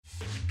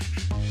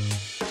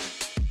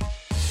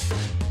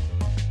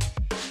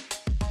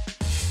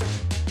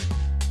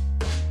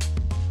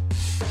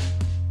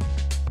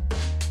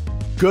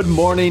Good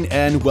morning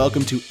and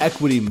welcome to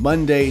Equity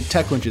Monday,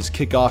 TechCrunch's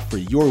kickoff for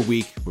your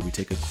week, where we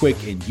take a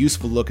quick and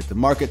useful look at the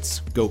markets,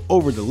 go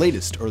over the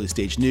latest early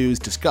stage news,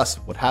 discuss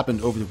what happened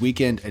over the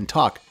weekend, and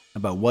talk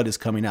about what is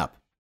coming up.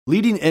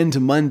 Leading into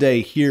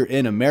Monday here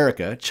in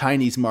America,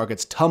 Chinese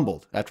markets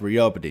tumbled after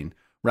reopening,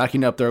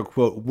 racking up their,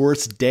 quote,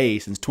 worst day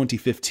since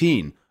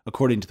 2015,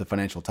 according to the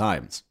Financial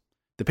Times.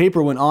 The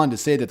paper went on to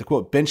say that the,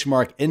 quote,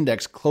 benchmark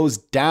index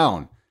closed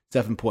down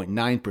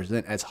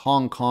 7.9% as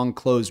Hong Kong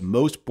closed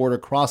most border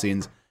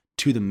crossings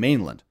to the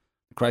mainland.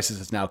 The crisis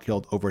has now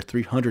killed over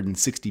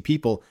 360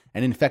 people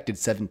and infected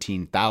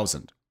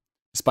 17,000.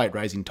 Despite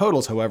rising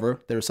totals,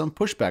 however, there is some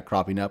pushback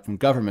cropping up from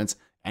governments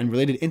and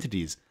related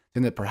entities,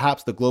 saying that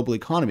perhaps the global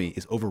economy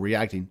is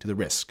overreacting to the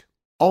risk.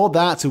 All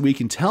that so we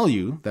can tell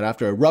you that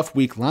after a rough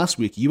week last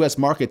week, U.S.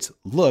 markets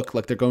look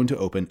like they're going to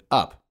open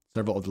up.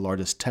 Several of the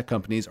largest tech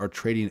companies are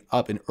trading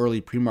up in early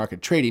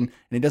pre-market trading,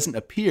 and it doesn't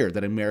appear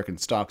that American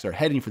stocks are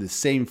heading for the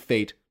same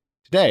fate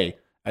today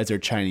as their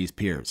Chinese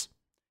peers.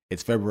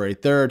 It's February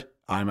 3rd,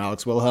 I'm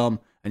Alex Wilhelm,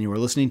 and you are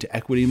listening to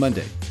Equity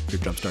Monday, your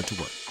jumpstart to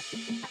work.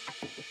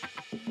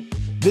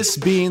 This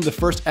being the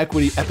first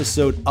Equity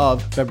episode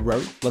of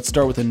February, let's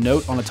start with a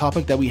note on a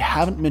topic that we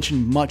haven't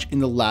mentioned much in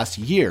the last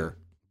year,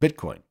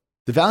 Bitcoin.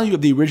 The value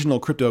of the original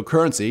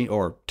cryptocurrency,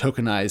 or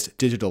tokenized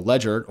digital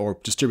ledger, or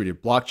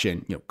distributed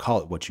blockchain,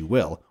 call it what you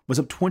will, was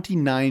up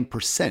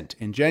 29%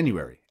 in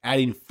January,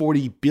 adding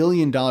 $40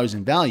 billion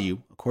in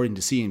value, according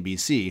to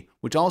CNBC,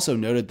 which also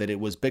noted that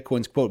it was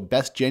Bitcoin's, quote,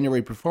 best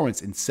January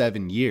performance in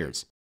 7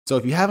 years. So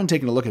if you haven't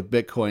taken a look at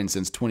Bitcoin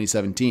since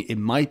 2017, it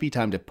might be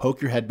time to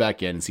poke your head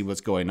back in and see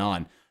what's going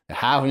on. The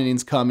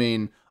halving's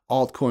coming,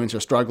 altcoins are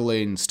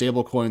struggling,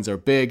 stablecoins are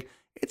big.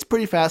 It's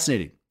pretty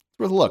fascinating. It's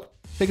worth a look.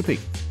 Take a peek.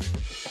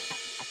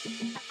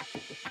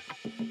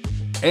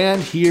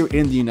 And here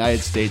in the United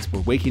States,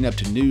 we're waking up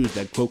to news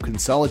that, quote,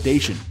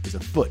 consolidation is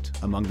afoot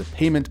among the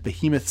payment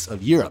behemoths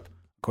of Europe,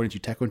 according to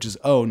TechCrunch's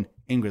own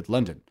Ingrid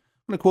London.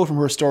 I'm going to quote from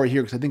her story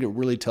here because I think it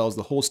really tells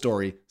the whole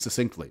story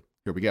succinctly.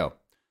 Here we go.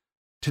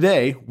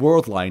 Today,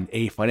 Worldline,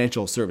 a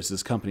financial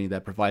services company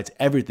that provides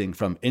everything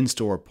from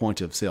in-store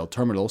point-of-sale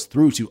terminals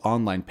through to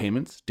online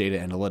payments, data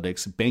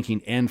analytics,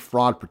 banking, and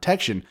fraud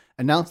protection,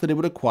 announced that it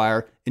would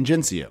acquire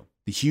Ingencio,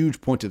 the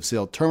huge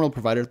point-of-sale terminal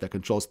provider that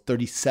controls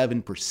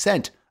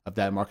 37% of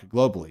that market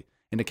globally,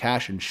 in a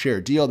cash and share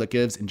deal that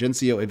gives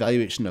Ingencio a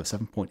valuation of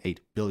 7.8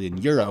 billion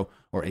euro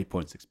or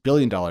 $8.6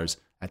 billion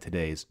at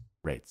today's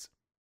rates.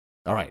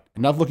 All right,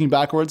 enough looking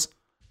backwards.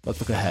 Let's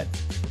look ahead.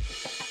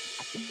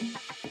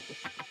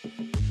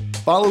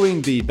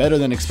 Following the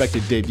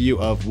better-than-expected debut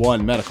of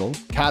One Medical,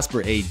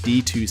 Casper, a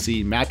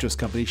D2C mattress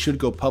company, should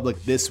go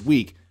public this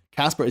week.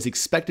 Casper is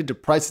expected to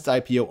price its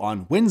IPO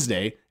on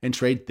Wednesday and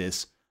trade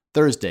this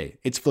Thursday.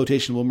 Its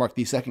flotation will mark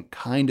the second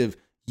kind of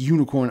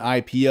unicorn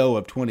IPO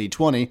of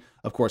 2020.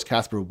 Of course,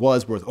 Casper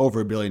was worth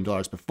over $1 billion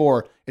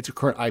before. Its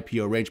current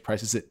IPO range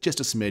prices it just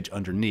a smidge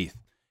underneath.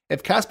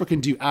 If Casper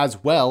can do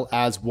as well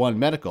as One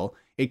Medical,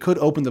 it could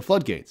open the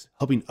floodgates,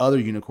 helping other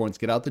unicorns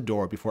get out the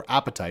door before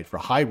appetite for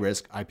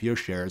high-risk IPO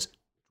shares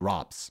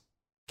drops.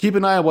 Keep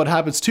an eye on what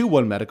happens to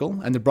One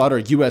Medical and the broader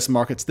U.S.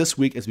 markets this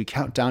week as we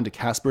count down to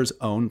Casper's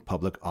own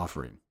public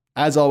offering.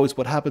 As always,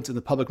 what happens in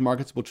the public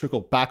markets will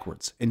trickle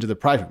backwards into the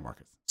private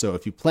markets. So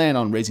if you plan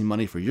on raising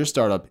money for your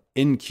startup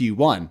in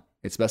Q1,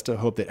 it's best to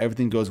hope that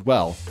everything goes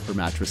well for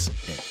Mattress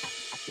Inc.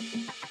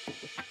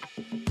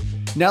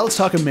 Now let's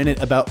talk a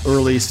minute about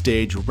early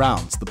stage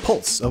rounds, the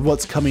pulse of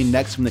what's coming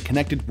next from the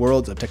connected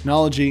worlds of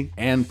technology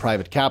and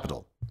private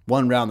capital.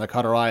 One round that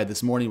caught our eye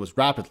this morning was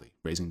Rapidly,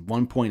 raising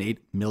 $1.8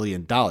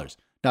 million.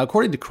 Now,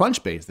 according to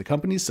Crunchbase, the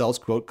company sells,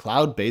 quote,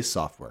 cloud-based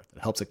software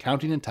that helps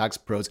accounting and tax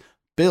pros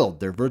build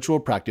their virtual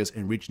practice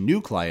and reach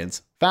new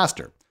clients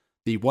faster.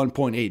 The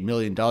 $1.8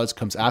 million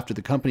comes after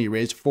the company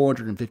raised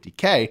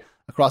 $450K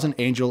across an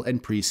angel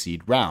and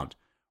pre-seed round.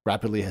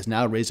 Rapidly has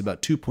now raised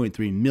about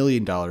 $2.3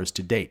 million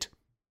to date.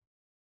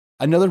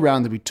 Another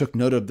round that we took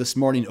note of this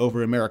morning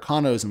over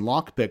Americanos and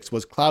Lockpicks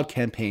was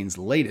CloudCampaign's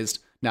latest.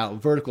 Now,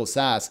 vertical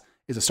SaaS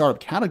is a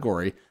startup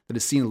category that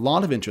has seen a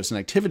lot of interest and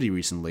activity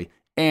recently,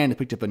 and it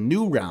picked up a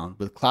new round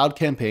with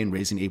CloudCampaign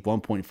raising a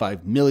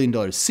 $1.5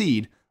 million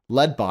seed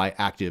led by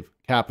Active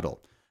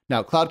Capital.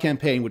 Now,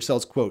 CloudCampaign, which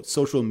sells, quote,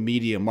 social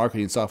media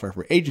marketing software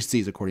for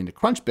agencies, according to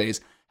Crunchbase,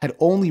 had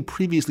only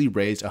previously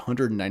raised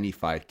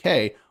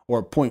 $195K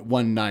or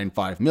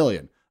 $0.195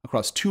 million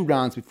across 2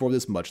 rounds before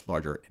this much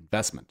larger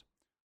investment.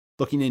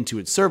 Looking into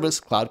its service,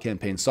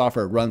 CloudCampaign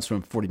software runs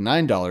from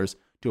 $49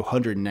 to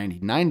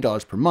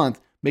 $199 per month,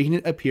 making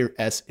it appear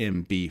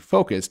SMB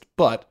focused,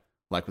 but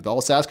like with all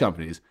SaaS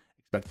companies,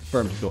 expect the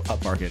firm to go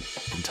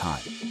upmarket in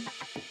time.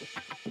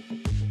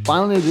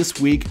 Finally,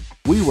 this week,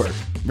 WeWork.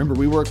 Remember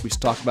WeWork? We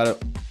talk about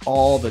it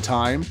all the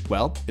time.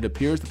 Well, it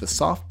appears that the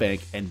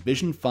SoftBank and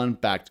Vision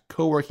Fund-backed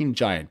co-working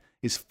giant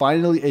is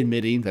finally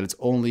admitting that it's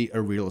only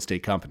a real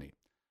estate company.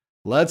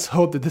 Let's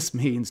hope that this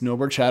means no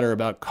more chatter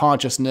about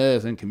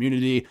consciousness and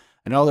community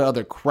and all the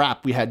other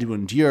crap we had to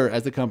endure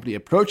as the company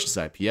approached its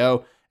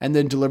IPO and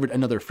then delivered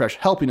another fresh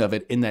helping of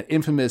it in that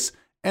infamous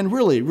and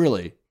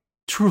really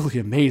Truly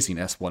amazing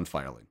S1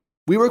 filing.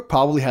 WeWork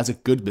probably has a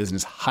good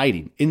business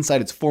hiding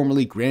inside its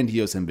formerly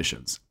grandiose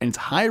ambitions, and it's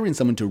hiring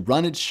someone to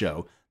run its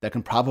show that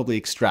can probably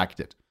extract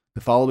it.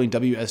 The following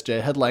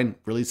WSJ headline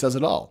really says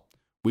it all.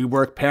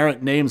 WeWork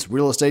parent names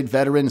real estate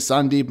veteran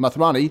Sandeep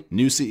Mathrani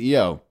new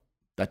CEO.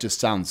 That just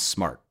sounds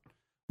smart.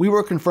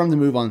 WeWork confirmed the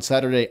move on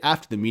Saturday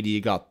after the media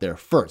got there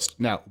first.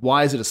 Now,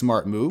 why is it a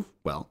smart move?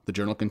 Well, the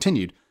Journal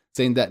continued,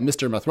 saying that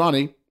Mr.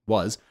 Mathrani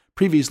was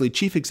previously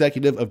chief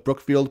executive of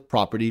Brookfield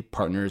Property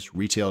Partners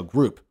Retail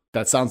Group.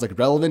 That sounds like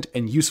relevant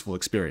and useful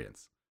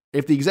experience.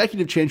 If the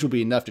executive change will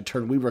be enough to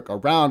turn WeWork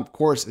around, of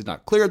course, is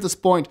not clear at this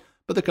point,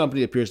 but the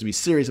company appears to be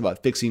serious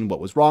about fixing what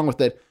was wrong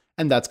with it,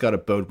 and that's got to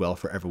bode well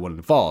for everyone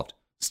involved.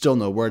 Still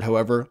no word,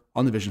 however,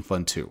 on the Vision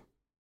Fund 2.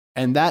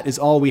 And that is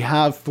all we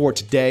have for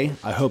today.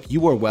 I hope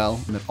you are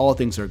well and that all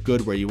things are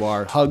good where you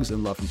are. Hugs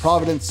and love from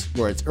Providence,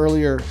 where it's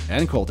earlier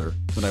and colder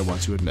than I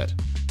want to admit.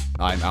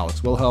 I'm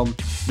Alex Wilhelm.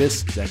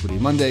 This is Equity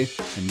Monday,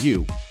 and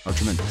you are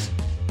tremendous.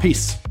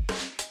 Peace.